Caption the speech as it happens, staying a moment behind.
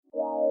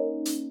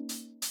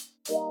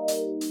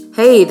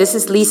Hey, this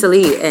is Lisa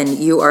Lee, and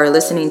you are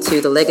listening to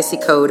the Legacy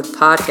Code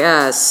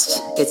podcast.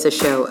 It's a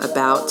show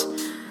about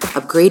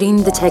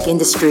upgrading the tech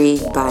industry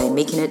by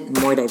making it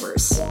more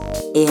diverse.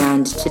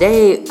 And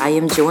today I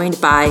am joined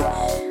by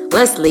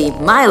Leslie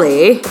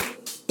Miley,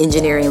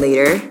 engineering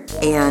leader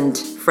and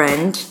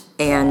friend,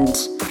 and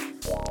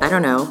I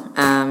don't know,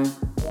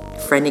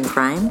 friend in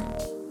crime,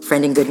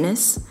 friend in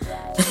goodness.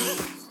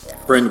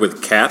 Friend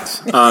with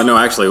cats? No,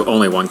 actually,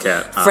 only one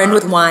cat. Friend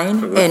with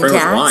wine and friend cats. Friend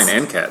with wine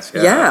and cats.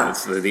 Yeah.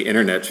 It's the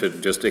internet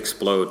should just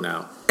explode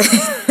now.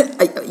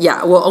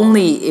 Yeah, well,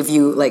 only if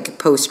you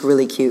post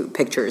really cute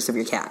pictures of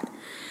your cat,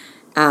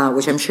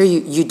 which I'm sure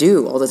you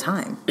do all the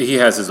time. He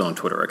has his own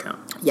Twitter account.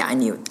 Yeah, I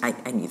knew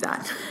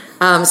that.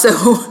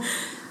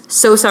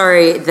 So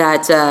sorry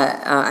that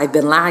I've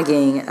been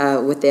lagging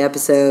with the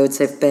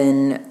episodes. I've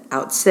been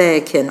out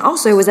sick, and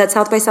also I was at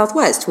South by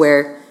Southwest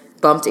where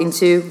bumped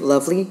into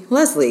lovely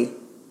Leslie.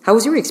 How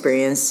was your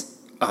experience?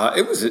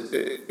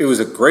 It was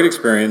a great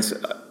experience,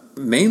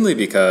 mainly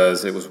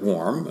because it was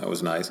warm. That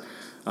was nice.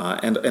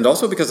 And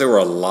also because there were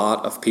a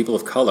lot of people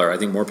of color. I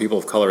think more people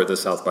of color at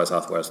this South by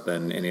Southwest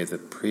than any of the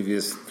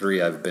previous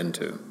three I've been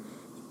to.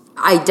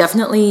 I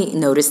definitely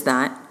noticed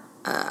that,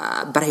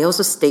 but I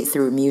also stayed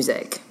through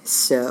music,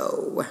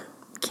 so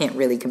can't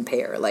really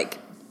compare.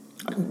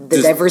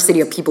 The diversity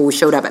of people who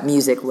showed up at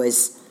music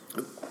was...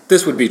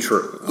 This would be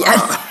true.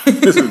 Yeah.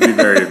 This would be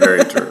very,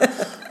 very true.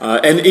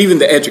 And even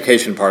the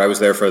education part, I was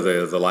there for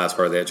the last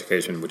part of the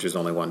education, which is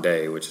only one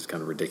day, which is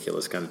kind of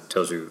ridiculous, kind of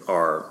tells you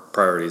our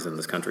priorities in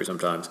this country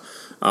sometimes,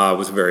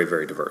 was very,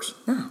 very diverse.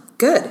 Oh,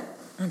 good.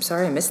 I'm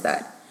sorry I missed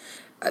that.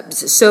 I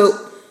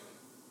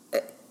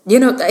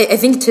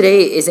think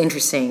today is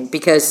interesting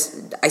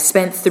because I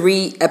spent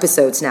 3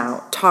 episodes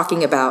now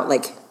talking about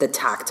the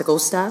tactical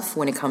stuff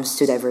when it comes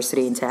to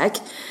diversity in tech.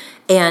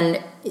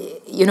 And,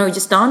 it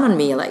just dawned on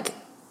me, I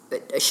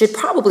should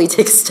probably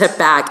take a step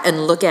back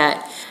and look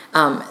at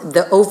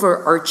the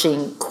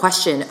overarching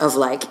question of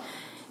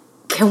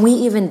can we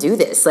even do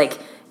this?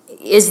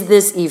 Is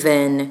this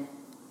even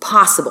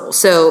possible?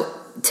 So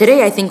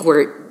today I think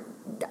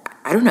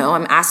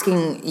I'm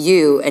asking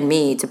you and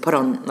me to put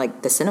on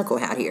the cynical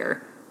hat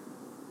here.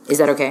 Is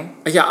that okay?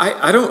 Yeah,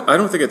 I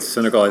don't think it's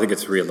cynical. I think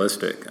it's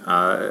realistic.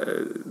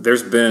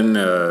 There's been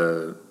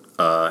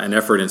an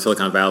effort in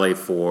Silicon Valley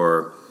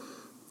for,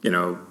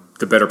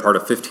 the better part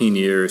of 15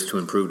 years to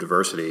improve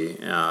diversity,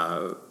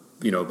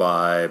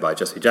 by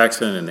Jesse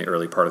Jackson in the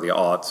early part of the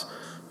aughts,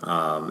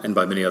 and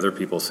by many other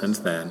people since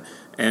then.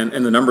 And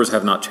the numbers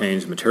have not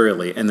changed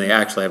materially, and they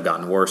actually have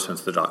gotten worse since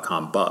the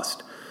dot-com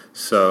bust.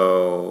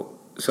 So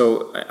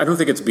I don't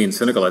think it's being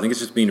cynical. I think it's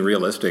just being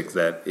realistic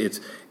that it's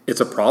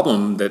a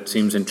problem that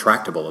seems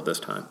intractable at this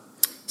time.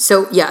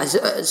 So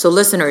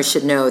listeners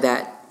should know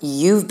that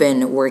you've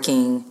been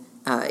working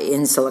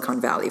in Silicon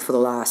Valley for the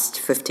last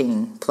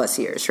 15 plus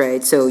years,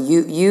 right? So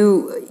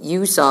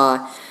you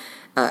saw,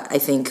 I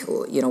think,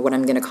 what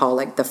I'm going to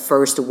call the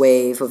first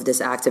wave of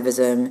this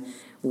activism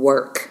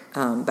work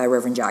by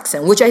Reverend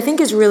Jackson, which I think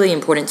is really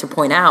important to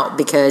point out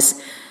because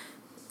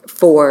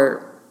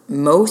for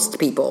most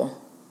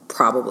people,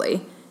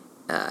 probably,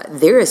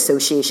 their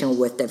association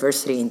with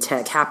diversity in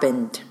tech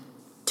happened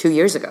 2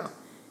 years ago,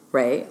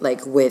 right?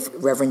 With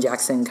Reverend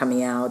Jackson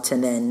coming out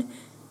and then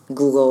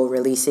Google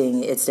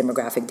releasing its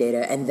demographic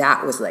data, and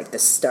that was the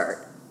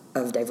start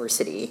of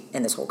diversity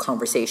in this whole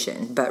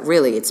conversation. But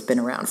really, it's been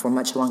around for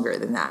much longer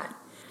than that.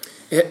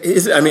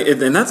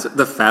 And that's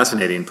the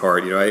fascinating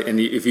part, And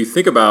if you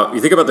think about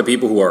the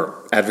people who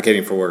are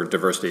advocating for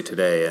diversity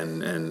today,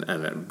 and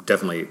I'm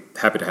definitely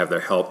happy to have their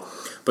help.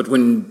 But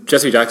when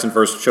Jesse Jackson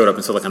first showed up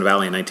in Silicon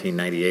Valley in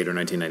 1998 or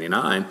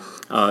 1999,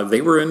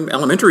 they were in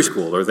elementary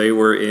school, or they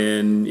were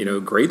in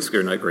grade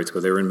school, or not grade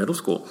school. They were in middle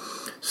school.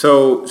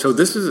 So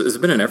this has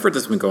been an effort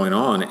that's been going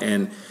on,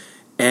 and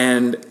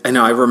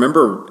I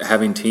remember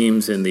having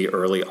teams in the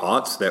early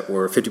aughts that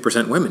were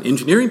 50% women,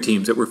 engineering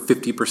teams that were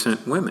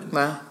 50% women.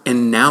 Wow.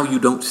 And now you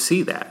don't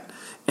see that.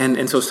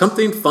 And so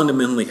something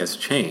fundamentally has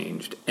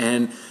changed.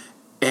 And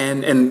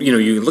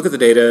you look at the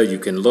data, you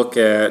can look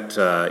at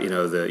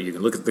you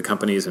can look at the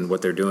companies and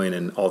what they're doing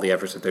and all the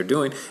efforts that they're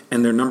doing,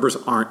 and their numbers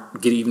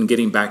aren't even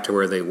getting back to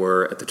where they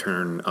were at the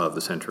turn of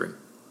the century.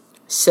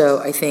 So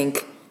I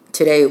think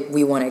today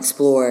we want to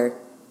explore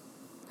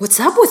what's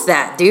up with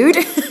that, dude.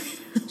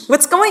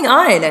 What's going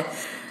on?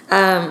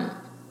 I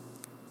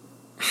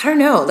don't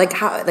know.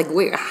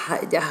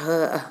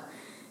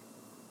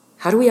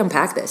 How do we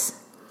unpack this?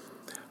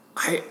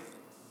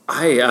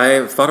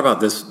 I've thought about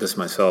this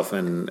myself,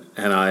 and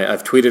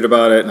I've tweeted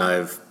about it, and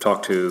I've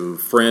talked to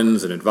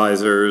friends and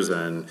advisors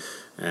and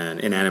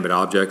inanimate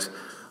objects,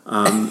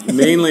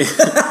 mainly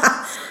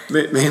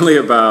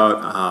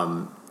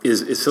about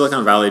is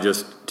Silicon Valley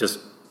just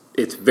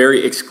its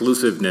very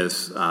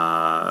exclusiveness?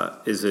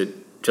 Is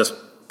it just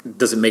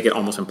does it make it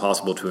almost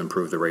impossible to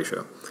improve the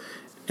ratio?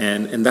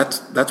 And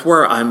that's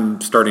where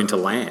I'm starting to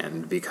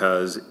land,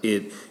 because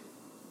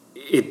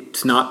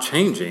it's not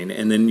changing.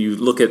 And then you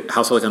look at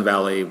how Silicon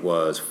Valley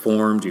was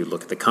formed, you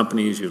look at the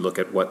companies, you look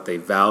at what they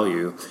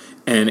value,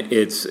 and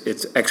it's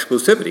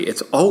exclusivity.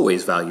 It's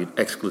always valued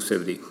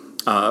exclusivity.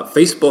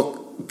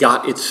 Facebook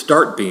got its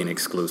start being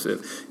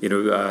exclusive.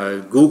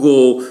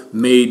 Google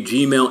made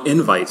Gmail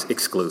invites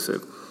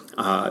exclusive.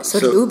 So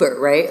did Uber,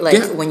 right?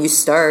 When you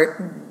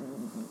start,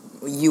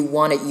 you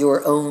wanted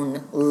your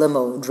own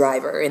limo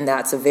driver, and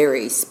that's a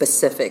very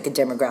specific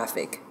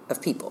demographic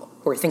of people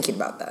who are thinking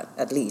about that,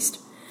 at least.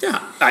 Yeah,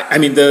 I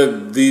mean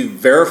the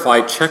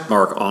verified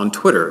checkmark on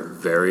Twitter,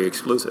 very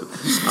exclusive.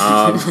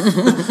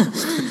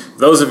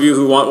 Those of you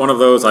who want one of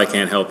those, I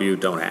can't help you.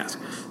 Don't ask.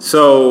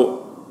 So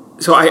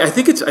I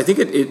think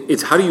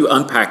it's how do you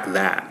unpack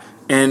that,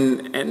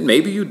 and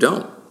maybe you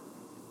don't.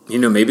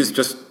 Maybe it's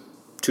just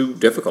too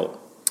difficult.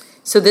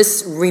 So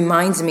this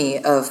reminds me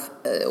of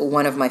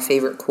one of my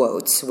favorite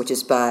quotes, which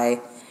is by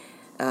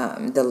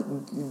the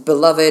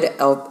beloved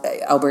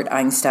Albert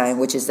Einstein,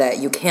 which is that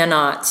you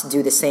cannot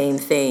do the same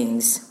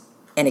things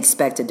and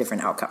expect a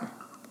different outcome,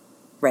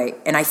 right?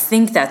 And I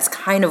think that's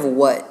kind of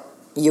what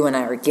you and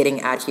I are getting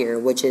at here,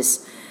 which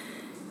is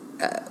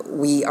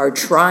we are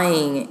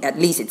trying, at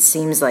least it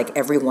seems like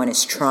everyone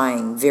is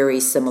trying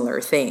very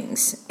similar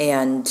things,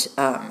 and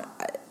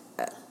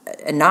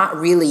not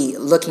really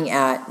looking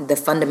at the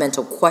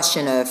fundamental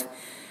question of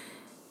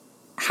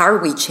how are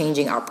we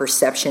changing our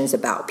perceptions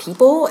about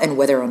people and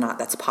whether or not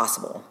that's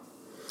possible.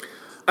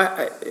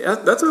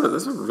 That's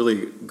a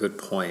really good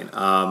point.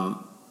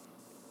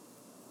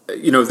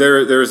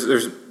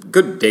 There's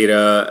good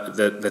data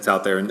that's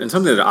out there, and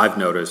something that I've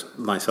noticed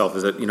myself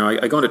is that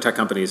I go into tech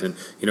companies, and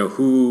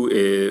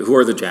who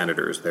are the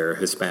janitors? They're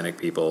Hispanic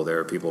people.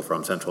 They're people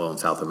from Central and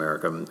South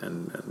America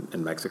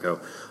and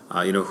Mexico.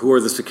 Who are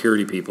the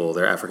security people?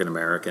 They're African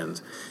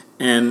Americans.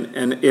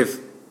 And if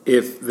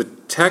the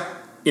tech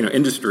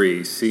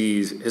industry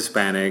sees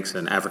Hispanics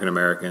and African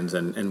Americans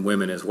and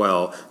women as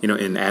well, in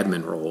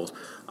admin roles.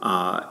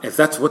 If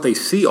that's what they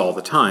see all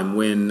the time,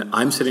 when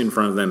I'm sitting in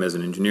front of them as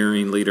an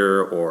engineering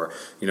leader, or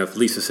if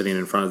Lisa's sitting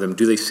in front of them,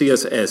 do they see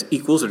us as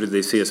equals, or do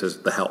they see us as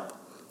the help?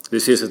 Do they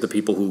see us as the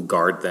people who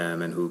guard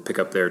them and who pick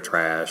up their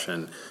trash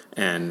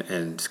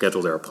and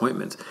schedule their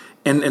appointments?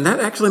 And that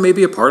actually may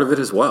be a part of it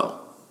as well.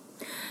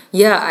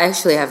 Yeah, I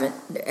actually have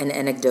an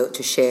anecdote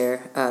to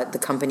share. The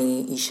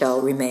company shall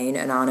remain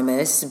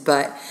anonymous,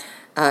 but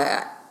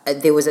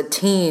there was a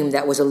team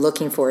that was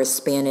looking for a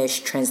Spanish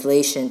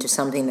translation to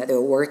something that they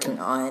were working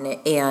on,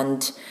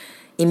 and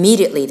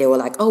immediately they were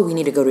like, "Oh, we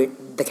need to go to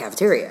the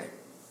cafeteria,"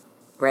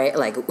 right?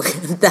 Like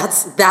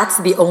that's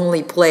the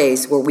only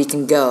place where we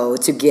can go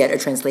to get a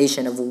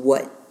translation of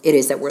what it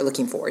is that we're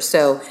looking for.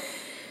 So,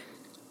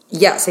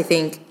 yes, I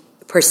think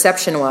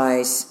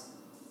perception-wise,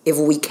 if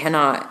we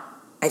cannot,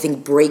 I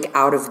think, break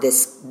out of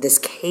this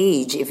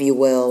cage, if you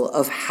will,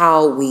 of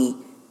how we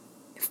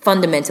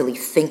fundamentally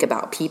think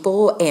about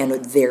people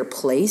and their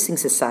place in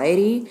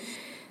society,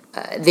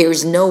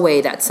 there's no way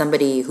that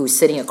somebody who's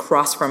sitting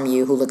across from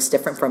you, who looks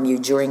different from you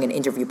during an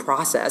interview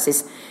process,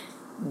 is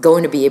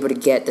going to be able to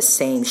get the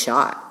same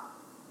shot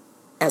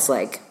as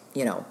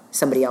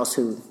somebody else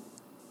who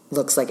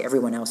looks like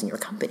everyone else in your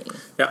company.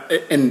 Yeah,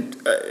 and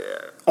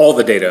all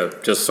the data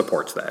just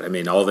supports that. I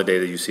mean, all the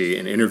data you see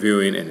in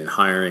interviewing and in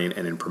hiring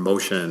and in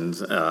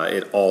promotions,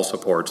 it all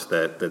supports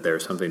that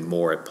there's something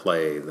more at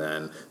play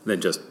than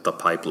just the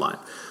pipeline.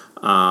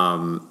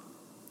 And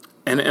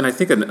I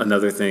think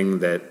another thing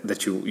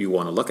that you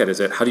want to look at is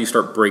that how do you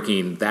start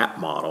breaking that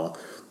model?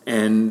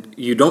 And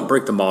you don't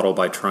break the model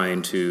by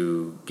trying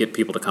to get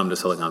people to come to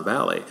Silicon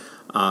Valley.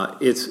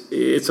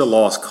 It's a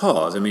lost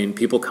cause. I mean,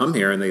 people come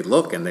here and they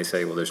look and they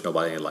say, well, there's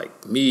nobody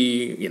like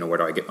me. Where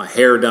do I get my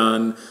hair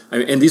done? I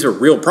mean, and these are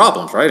real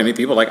problems, right? I mean,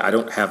 people are like, I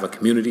don't have a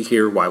community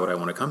here. Why would I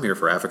want to come here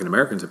for African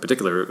Americans in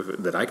particular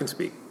that I can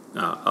speak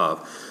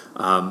of?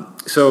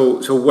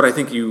 So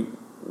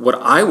what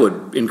I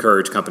would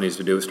encourage companies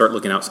to do is start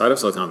looking outside of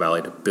Silicon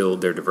Valley to build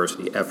their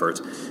diversity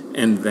efforts,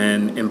 and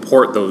then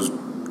import those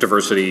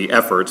diversity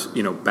efforts,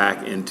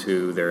 back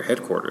into their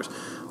headquarters.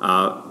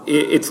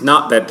 It's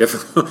not that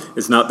difficult.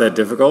 It's not that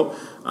difficult,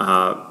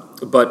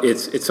 but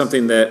it's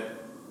something that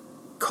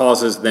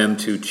causes them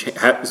to.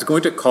 It's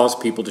going to cause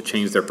people to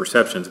change their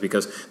perceptions,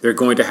 because they're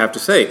going to have to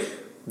say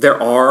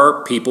there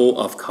are people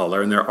of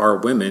color and there are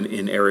women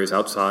in areas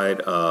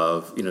outside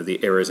of the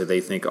areas that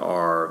they think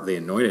are the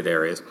anointed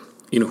areas,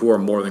 who are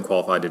more than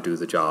qualified to do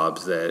the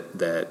jobs that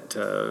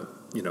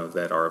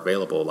are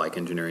available, like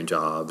engineering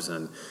jobs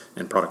and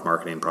product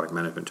marketing and product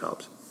management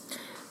jobs.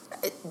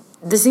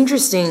 This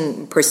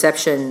interesting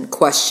perception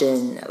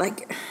question, I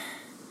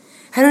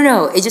don't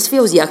know, it just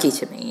feels yucky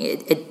to me.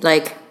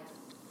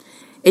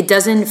 It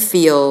doesn't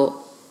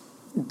feel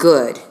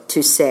good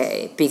to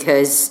say,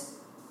 because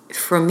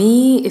for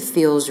me, it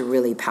feels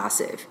really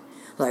passive.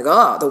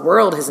 The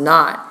world has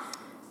not,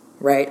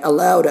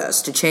 allowed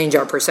us to change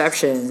our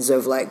perceptions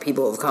of,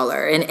 people of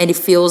color. And it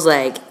feels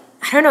like,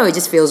 I don't know, it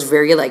just feels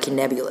very,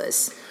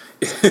 nebulous.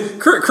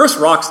 Chris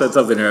Rock said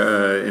something in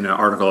an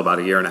article about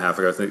a year and a half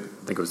ago. I think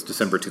it was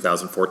December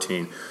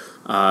 2014.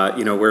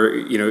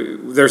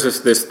 Where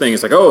there's this thing.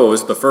 It's like, oh,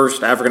 it's the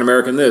first African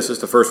American. This is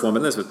the first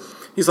woman. This.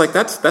 He's like,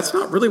 that's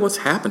not really what's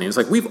happening. It's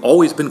like we've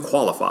always been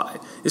qualified.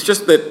 It's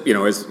just that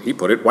as he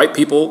put it, white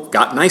people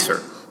got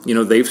nicer.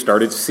 They've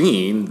started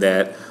seeing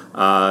that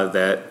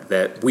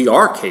that we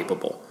are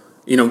capable.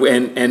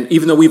 And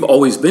even though we've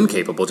always been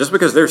capable, just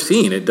because they're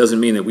seeing it doesn't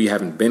mean that we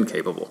haven't been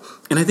capable.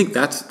 And I think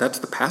that's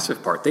the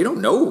passive part. They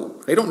don't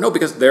know. They don't know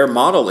because their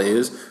model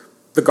is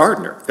the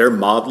gardener. Their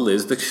model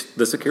is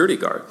the security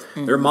guard.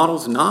 Mm-hmm. Their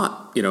model's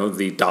not,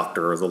 the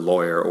doctor or the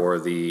lawyer or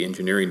the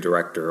engineering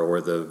director or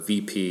the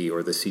VP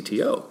or the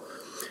CTO.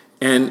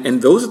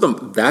 And those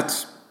are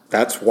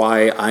that's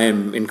why I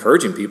am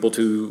encouraging people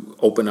to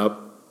open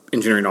up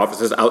engineering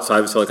offices outside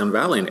of Silicon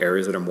Valley in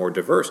areas that are more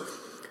diverse,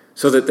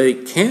 so that they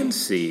can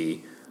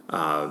see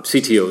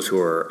CTOs who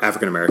are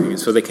African American,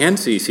 so they can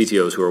see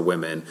CTOs who are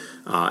women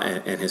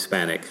and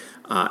Hispanic,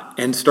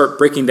 and start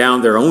breaking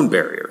down their own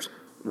barriers,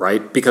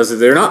 right? Because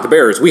they're not the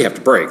barriers we have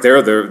to break;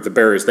 they're the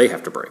barriers they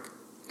have to break.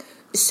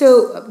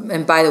 So,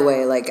 and by the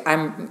way,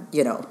 I'm,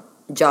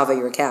 Java,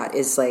 your cat,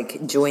 is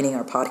joining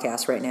our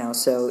podcast right now.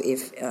 So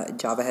if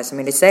Java has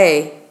something to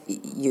say,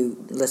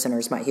 you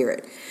listeners might hear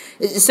it.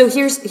 So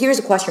here's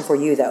a question for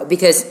you though,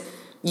 because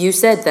you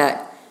said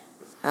that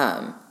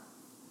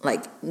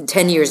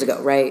 10 years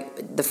ago,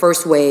 right? The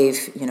first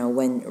wave,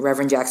 when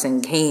Reverend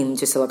Jackson came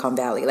to Silicon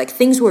Valley,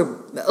 things were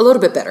a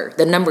little bit better.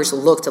 The numbers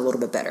looked a little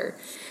bit better.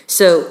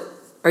 So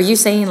are you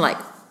saying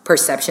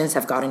perceptions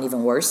have gotten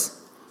even worse?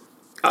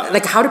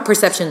 How did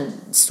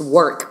perceptions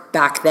work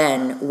back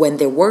then when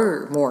there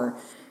were more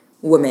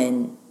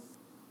women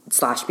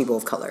 / people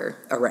of color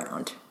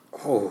around?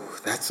 Oh,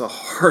 that's a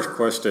hard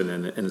question,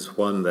 and it's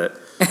one that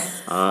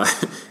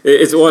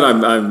it's one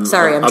I'm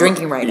sorry, I'm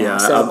drinking right now.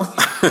 So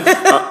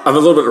I'm a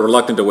little bit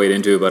reluctant to wade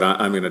into, but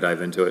I'm going to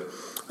dive into it.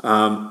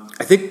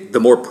 I think the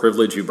more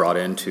privilege you brought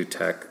into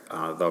tech,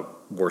 the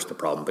worse the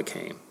problem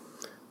became.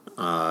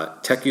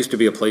 Tech used to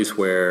be a place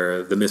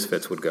where the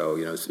misfits would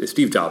go.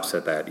 Steve Jobs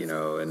said that,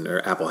 and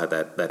Apple had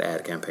that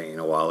ad campaign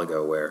a while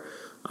ago where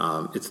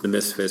it's the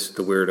misfits,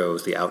 the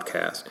weirdos, the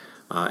outcast.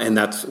 And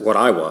that's what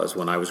I was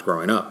when I was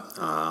growing up.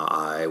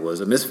 I was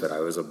a misfit.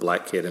 I was a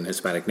black kid in a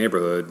Hispanic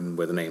neighborhood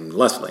with a name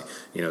Leslie.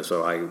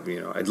 So I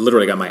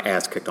literally got my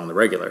ass kicked on the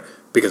regular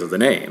because of the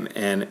name,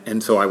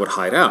 and so I would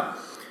hide out.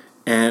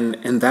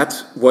 And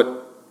that's what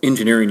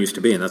engineering used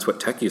to be, and that's what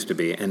tech used to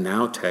be. And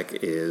now tech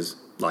is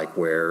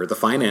where the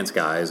finance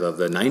guys of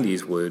the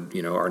 90s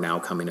are now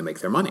coming to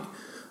make their money.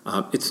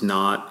 It's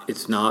not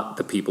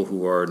the people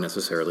who are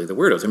necessarily the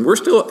weirdos, and we're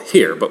still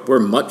here, but we're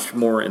much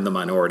more in the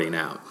minority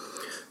now.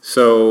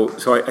 So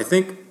I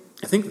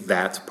think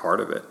that's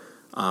part of it.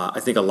 I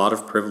think a lot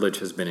of privilege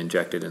has been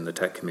injected in the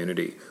tech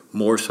community,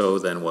 more so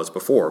than was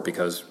before,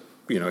 because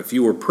if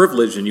you were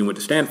privileged and you went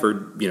to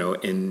Stanford,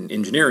 in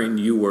engineering,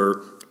 you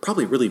were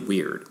probably really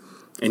weird.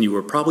 And you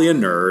were probably a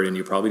nerd, and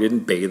you probably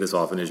didn't bathe as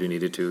often as you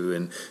needed to,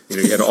 and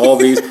you had all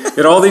these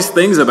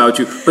things about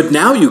you. But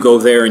now you go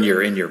there, and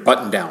you're in your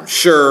button-down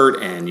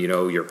shirt, and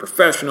you're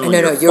professional.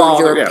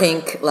 Your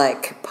pink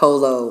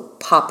polo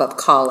pop-up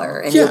collar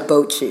and your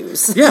boat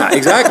shoes. Yeah,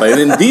 exactly. And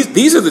then I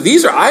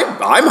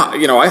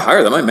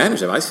hire them, I manage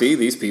them. I see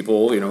these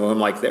people, I'm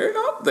like, they're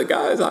not the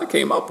guys I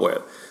came up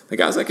with. The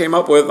guys I came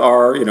up with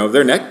are,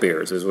 they're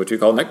neckbeards, is what you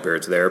call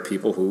neckbeards. They're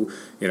people who,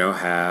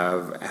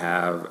 have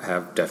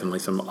definitely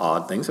some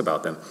odd things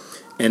about them.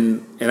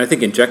 And I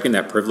think injecting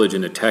that privilege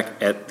into tech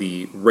at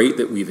the rate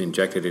that we've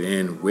injected it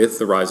in with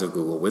the rise of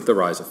Google, with the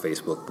rise of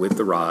Facebook, with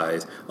the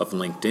rise of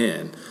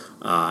LinkedIn,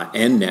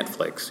 and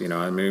Netflix, we're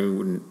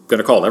going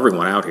to call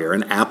everyone out here,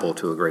 and Apple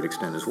to a great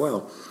extent as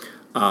well.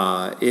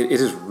 It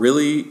is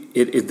really,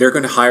 they're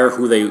going to hire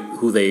who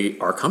they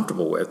are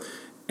comfortable with.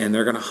 And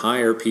they're going to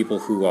hire people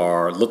who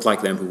look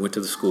like them, who went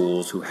to the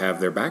schools, who have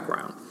their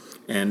background.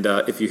 And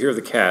if you hear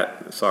the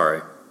cat,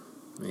 sorry,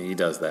 he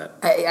does that.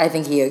 I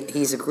think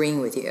he's agreeing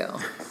with you.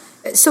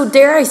 So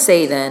dare I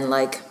say then,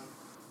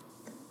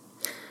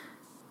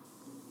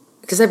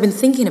 because I've been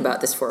thinking about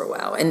this for a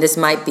while, and this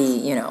might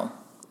be,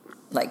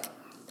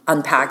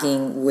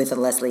 unpacking with a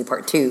Leslie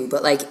part 2,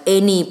 but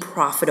any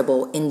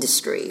profitable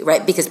industry,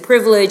 right? Because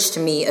privilege to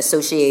me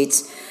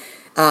associates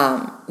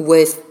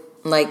with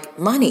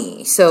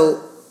money.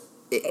 So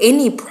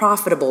any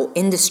profitable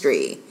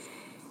industry,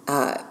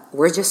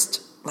 we're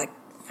just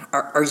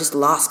are just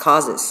lost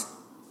causes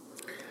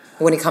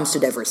when it comes to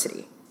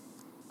diversity.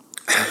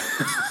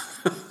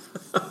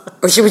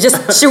 Or should we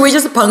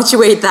just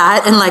punctuate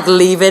that and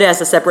leave it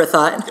as a separate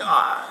thought?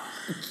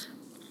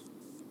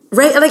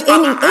 Right,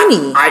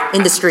 any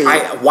industry.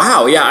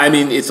 Wow, yeah. I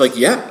mean, it's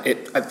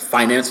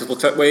finance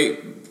looks that way.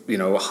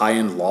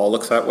 High-end law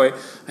looks that way.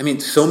 I mean,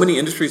 so many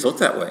industries look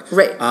that way.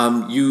 Right.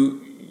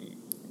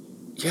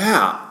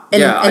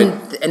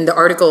 And the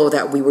article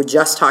that we were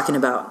just talking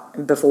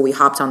about before we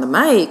hopped on the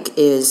mic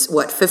is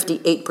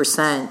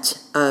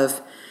 58%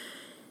 of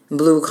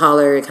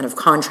blue-collar kind of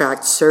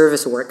contract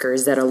service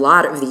workers that a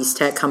lot of these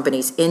tech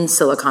companies in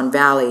Silicon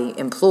Valley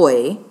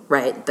employ,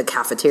 right? The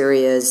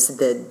cafeterias,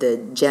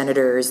 the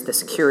janitors, the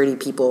security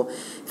people,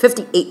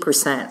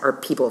 58% are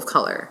people of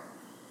color.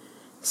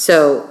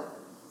 So,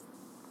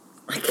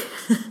 like,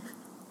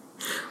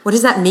 what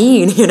does that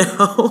mean, you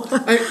know?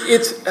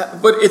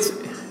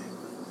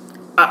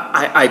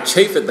 I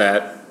chafe at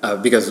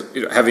that because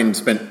having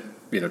spent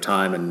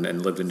time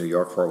and lived in New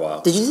York for a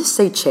while. Did you just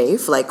say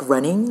chafe, like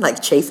running,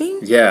 like chafing?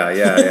 Yeah.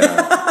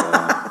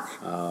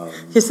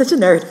 You're such a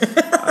nerd.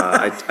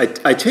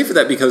 I chafe at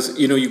that because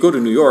you go to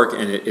New York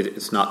and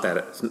it's not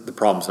that the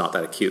problem's not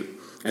that acute,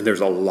 and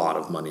there's a lot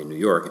of money in New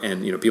York,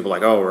 and people are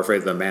like, oh, we're afraid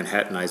of the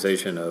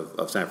Manhattanization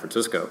of San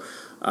Francisco,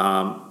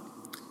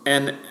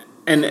 and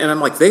I'm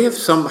like, they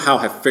somehow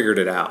have figured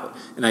it out,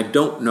 and I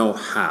don't know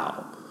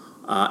how,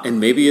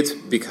 and maybe it's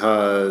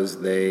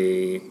because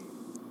they.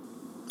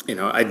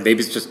 Maybe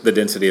it's just the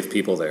density of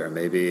people there.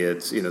 Maybe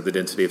it's, the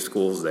density of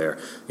schools there.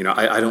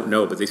 I don't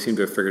know, but they seem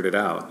to have figured it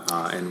out,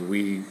 and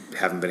we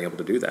haven't been able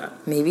to do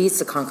that. Maybe it's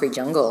the concrete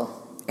jungle,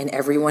 and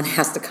everyone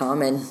has to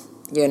come, and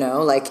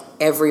like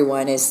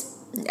everyone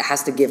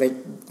has to give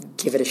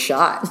it a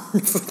shot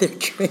for their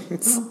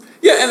dreams.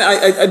 Yeah, and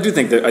I do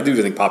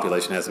think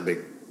population has a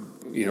big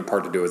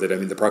part to do with it. I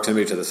mean, the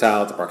proximity to the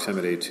South, the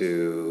proximity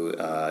to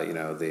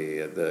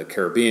the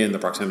Caribbean, the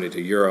proximity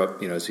to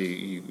Europe. So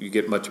you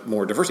get much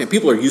more diversity, and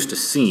people are used to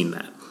seeing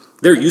that.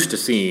 They're used to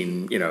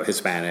seeing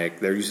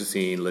Hispanic. They're used to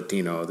seeing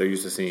Latino. They're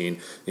used to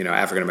seeing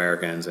African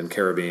Americans and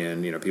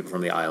Caribbean. People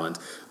from the islands.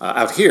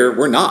 Out here,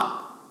 we're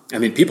not. I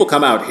mean, people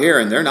come out here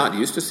and they're not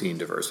used to seeing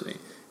diversity.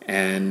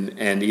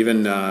 And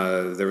even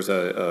there was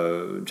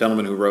a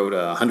gentleman who wrote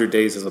 100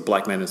 Days as a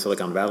Black Man in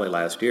Silicon Valley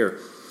last year.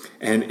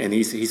 And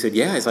he said,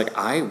 yeah, he's like,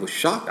 I was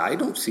shocked. I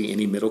don't see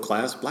any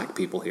middle-class black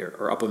people here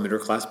or upper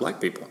middle-class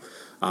black people.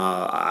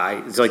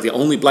 It's like the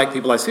only black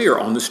people I see are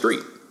on the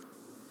street.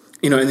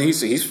 And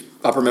he's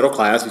upper middle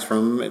class. He's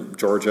from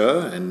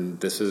Georgia, and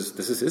this is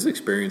his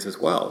experience as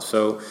well.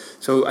 So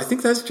I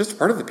think that's just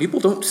part of it.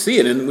 People don't see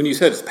it. And when you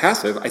said it's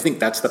passive, I think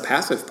that's the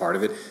passive part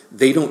of it.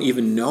 They don't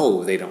even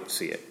know they don't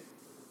see it.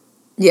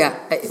 Yeah.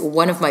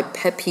 One of my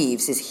pet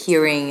peeves is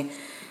hearing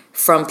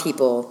from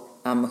people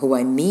who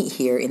I meet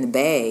here in the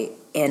Bay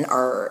and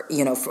are,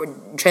 for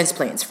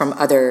transplants from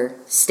other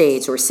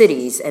states or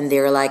cities. And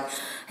they're like,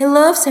 I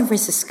love San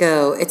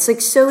Francisco. It's like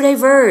so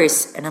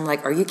diverse. And I'm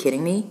like, are you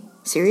kidding me?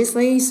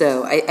 Seriously?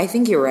 So I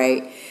think you're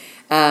right.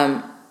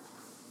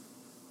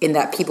 In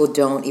that people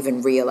don't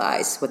even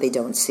realize what they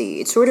don't see.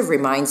 It sort of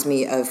reminds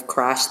me of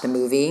Crash the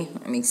movie.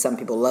 I mean, some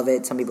people love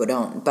it, some people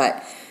don't.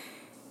 But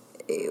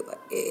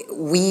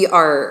we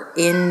are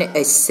in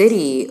a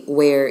city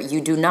where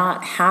you do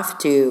not have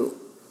to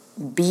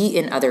be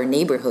in other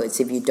neighborhoods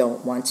if you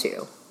don't want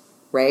to,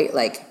 right?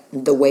 Like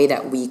the way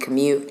that we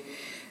commute,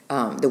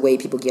 the way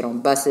people get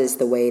on buses,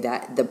 the way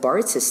that the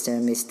BART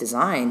system is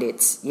designed,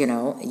 it's,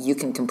 you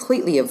can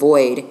completely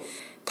avoid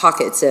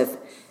pockets of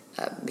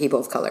people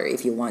of color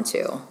if you want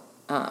to.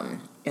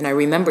 And I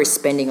remember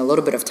spending a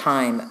little bit of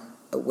time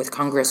with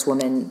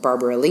Congresswoman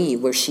Barbara Lee,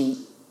 where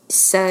she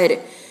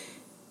said,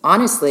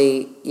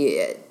 honestly,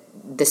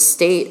 the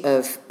state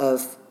of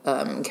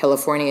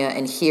California,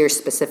 and here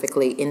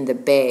specifically in the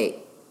Bay,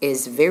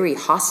 is very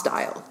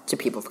hostile to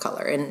people of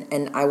color.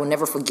 And I will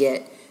never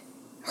forget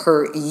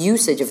her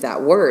usage of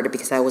that word,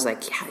 because I was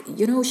like,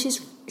 yeah,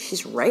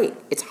 she's right.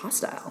 It's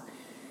hostile.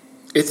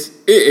 It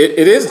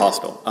is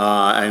hostile.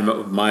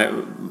 And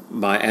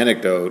my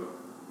anecdote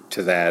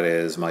to that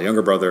is my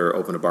younger brother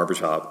opened a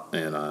barbershop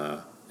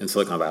in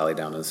Silicon Valley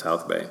down in the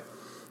South Bay.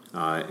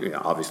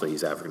 Obviously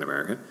he's African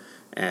American,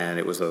 and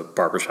it was a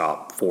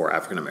barbershop for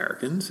African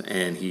Americans,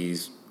 and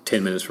he's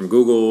 10 minutes from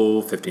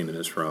Google, 15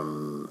 minutes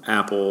from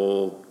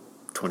Apple,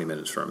 20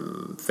 minutes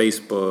from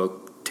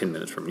Facebook, 10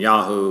 minutes from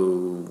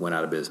Yahoo. Went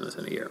out of business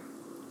in a year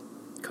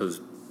because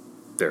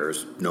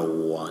there's no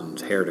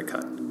one's hair to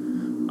cut.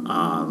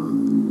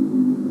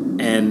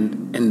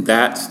 And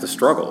that's the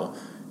struggle.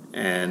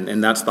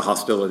 And that's the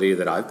hostility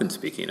that I've been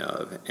speaking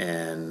of.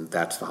 And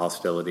that's the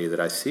hostility that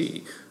I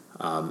see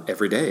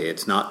every day.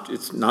 It's not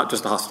just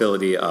the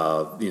hostility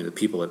of the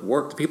people at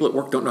work. The people at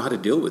work don't know how to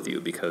deal with you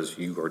because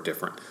you are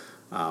different.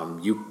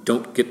 You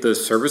don't get the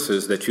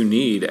services that you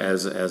need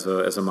as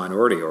a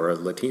minority or a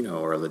Latino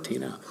or a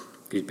Latina,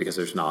 because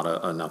there's not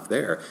enough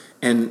there.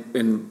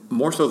 And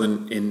more so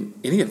than in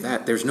any of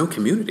that, there's no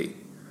community.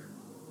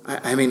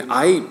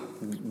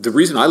 The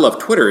reason I love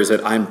Twitter is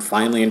that I'm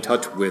finally in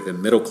touch with a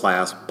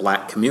middle-class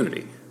black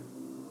community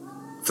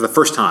for the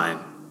first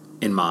time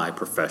in my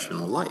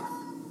professional life.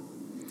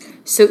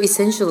 So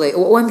essentially,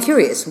 well, I'm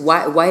curious,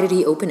 why did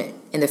he open it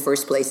in the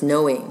first place,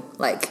 knowing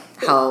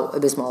how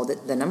abysmal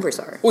the numbers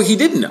are? Well, he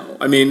didn't know.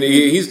 I mean,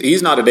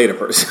 he's not a data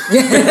person.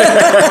 He's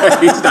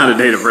not a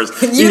data person.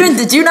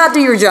 Did you not do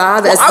your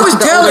job as I was the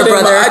telling older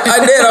him, brother?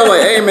 I did. I was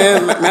like, hey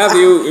man,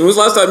 Matthew, when was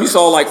the last time you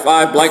saw like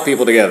 5 black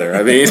people together?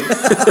 I mean,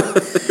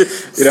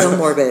 so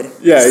morbid.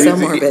 Yeah, so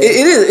morbid. It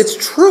is. It's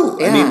true.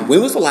 Yeah. I mean,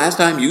 when was the last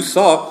time you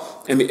saw?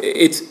 I mean,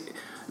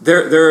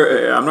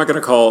 I'm not going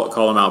to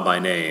call him out by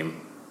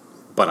name,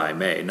 but I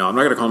may. No, I'm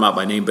not going to call him out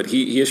by name, but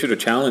he issued a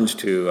challenge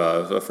to,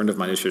 a friend of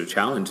mine issued a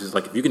challenge. It's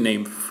like, if you can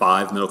name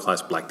 5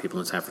 middle-class black people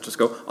in San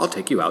Francisco, I'll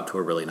take you out to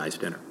a really nice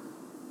dinner.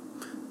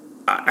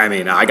 I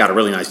mean, I got a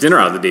really nice dinner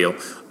out of the deal,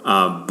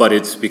 but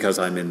it's because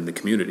I'm in the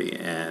community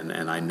and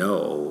I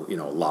know, a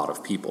lot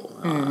of people.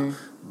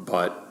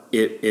 But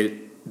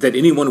that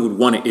anyone would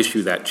want to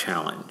issue that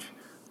challenge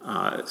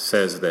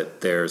says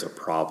that there's a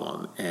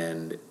problem,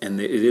 and it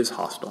is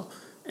hostile.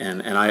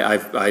 And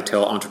I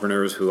tell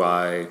entrepreneurs who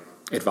I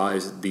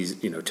advise these,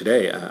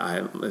 today,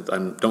 I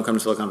don't come to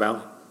Silicon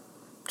Valley.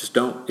 Just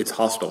don't. It's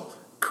hostile.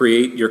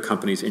 Create your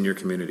companies in your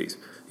communities.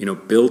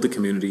 Build the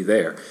community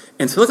there.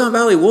 And Silicon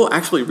Valley will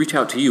actually reach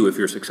out to you if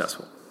you're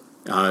successful.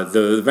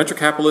 The venture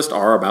capitalists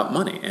are about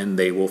money, and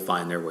they will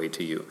find their way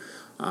to you.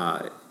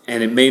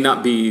 And it may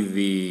not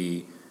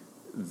be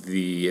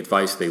the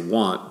advice they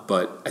want,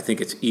 but I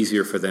think it's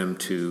easier for them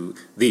to...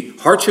 The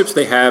hardships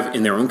they have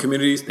in their own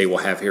communities, they will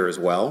have here as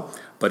well,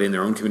 but in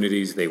their own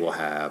communities, they will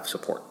have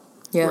support.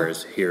 Yeah.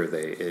 Whereas here,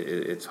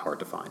 it's hard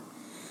to find.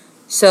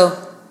 So,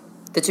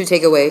 the 2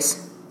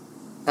 takeaways.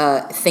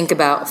 Think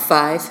about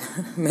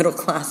 5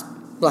 middle-class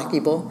black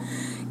people.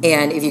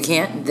 And if you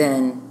can't,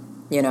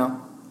 then, you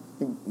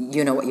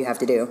know what you have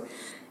to do.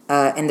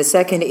 And the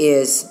second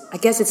is, I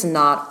guess it's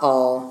not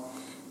all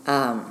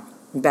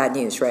bad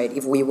news, right?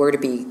 If we were to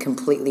be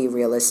completely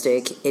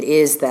realistic, it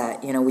is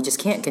that, we just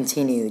can't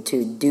continue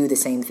to do the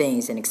same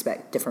things and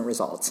expect different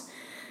results.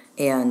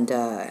 And,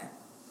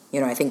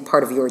 I think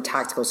part of your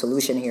tactical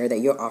solution here that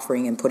you're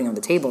offering and putting on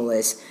the table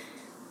is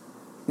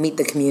meet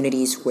the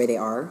communities where they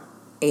are.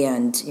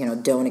 And,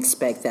 don't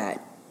expect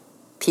that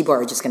people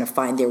are just going to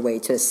find their way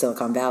to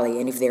Silicon Valley.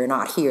 And if they're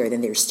not here,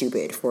 then they're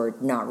stupid for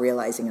not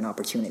realizing an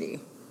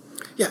opportunity.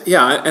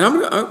 Yeah, and I'm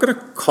going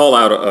to call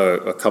out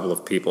a couple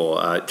of people.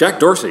 Jack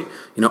Dorsey,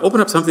 open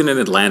up something in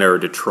Atlanta or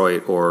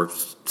Detroit or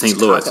St.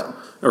 Louis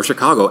or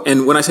Chicago.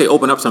 And when I say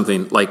open up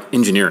something like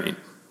engineering,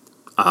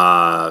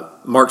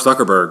 Mark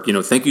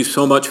Zuckerberg, thank you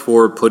so much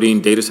for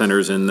putting data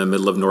centers in the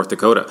middle of North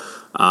Dakota.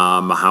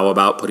 How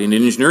about putting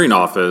an engineering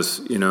office,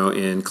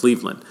 in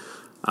Cleveland?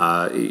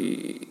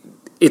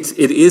 It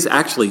is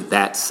actually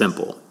that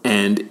simple,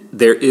 and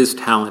there is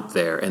talent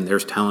there, and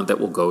there's talent that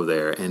will go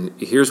there. And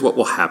here's what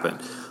will happen.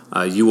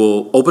 You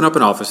will open up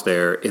an office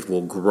there. It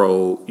will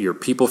grow. Your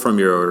people from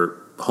your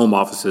home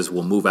offices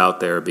will move out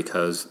there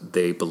because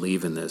they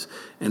believe in this.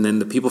 And then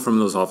the people from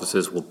those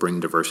offices will bring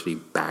diversity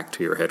back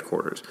to your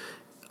headquarters.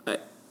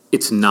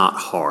 It's not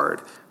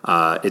hard.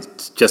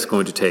 It's just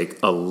going to take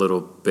a little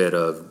bit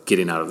of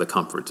getting out of the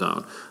comfort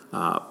zone.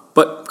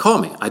 But call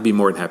me. I'd be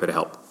more than happy to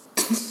help.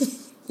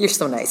 You're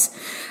so nice.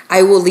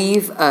 I will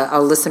leave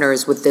our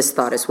listeners with this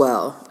thought as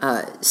well.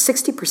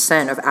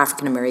 60% of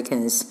African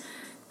Americans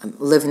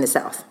live in the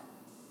South.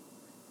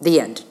 The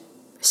end.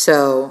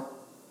 So,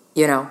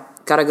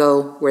 gotta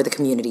go where the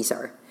communities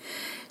are.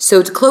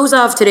 So to close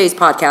off today's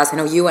podcast, I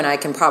know you and I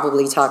can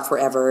probably talk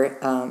forever,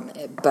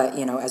 but,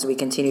 as we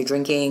continue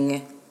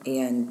drinking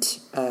and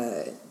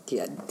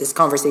this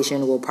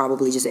conversation will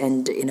probably just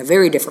end in a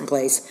very different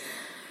place.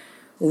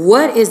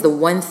 What is the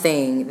one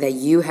thing that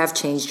you have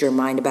changed your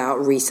mind about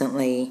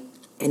recently,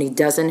 and it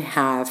doesn't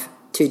have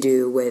to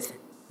do with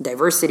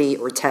diversity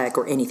or tech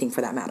or anything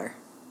for that matter?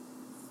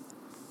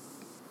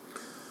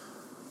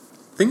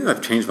 The thing that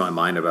I've changed my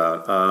mind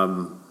about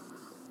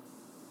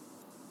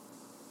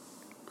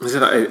is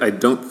that I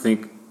don't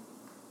think...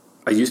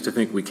 I used to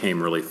think we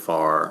came really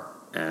far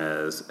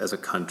as a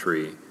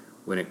country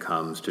when it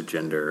comes to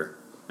gender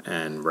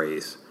and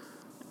race.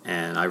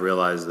 And I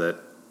realized that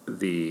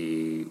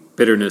the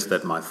bitterness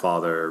that my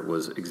father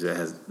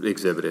has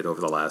exhibited over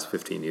the last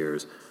 15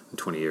 years and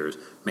 20 years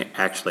may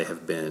actually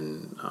have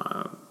been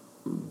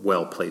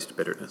well-placed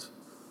bitterness.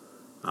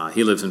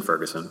 He lives in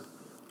Ferguson,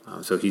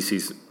 so he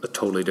sees a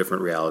totally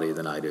different reality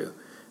than I do.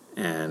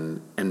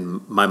 And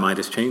my mind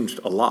has changed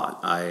a lot.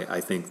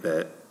 I think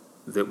that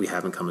we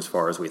haven't come as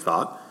far as we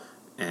thought,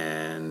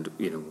 and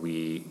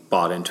we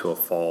bought into a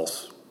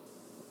false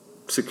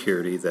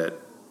security that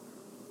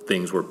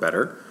things were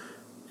better.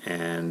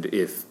 And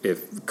if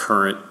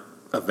current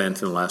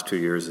events in the last 2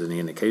 years is any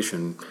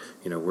indication,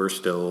 we're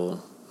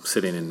still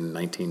sitting in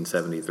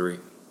 1973.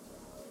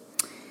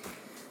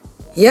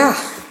 Yeah.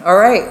 All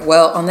right.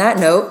 Well, on that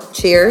note,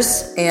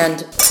 cheers,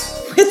 and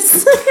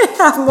let's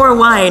have more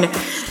wine.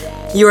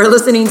 You are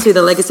listening to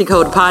the Legacy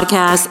Code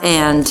podcast,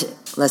 and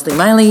Leslie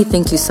Miley,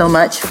 thank you so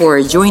much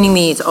for joining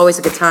me. It's always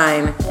a good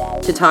time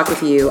to talk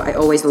with you. I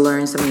always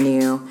learn something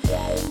new.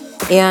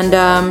 And,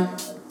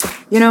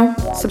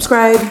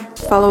 subscribe,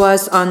 follow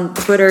us on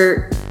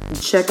Twitter,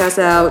 check us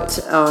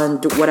out on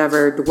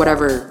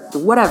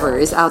whatever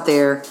is out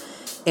there,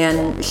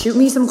 and shoot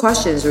me some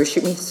questions or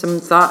shoot me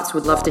some thoughts.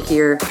 Would love to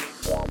hear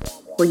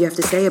what you have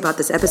to say about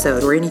this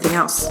episode or anything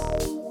else.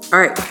 All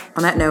right,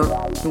 on that note,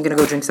 I'm going to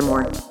go drink some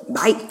more.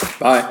 Bye.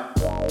 Bye.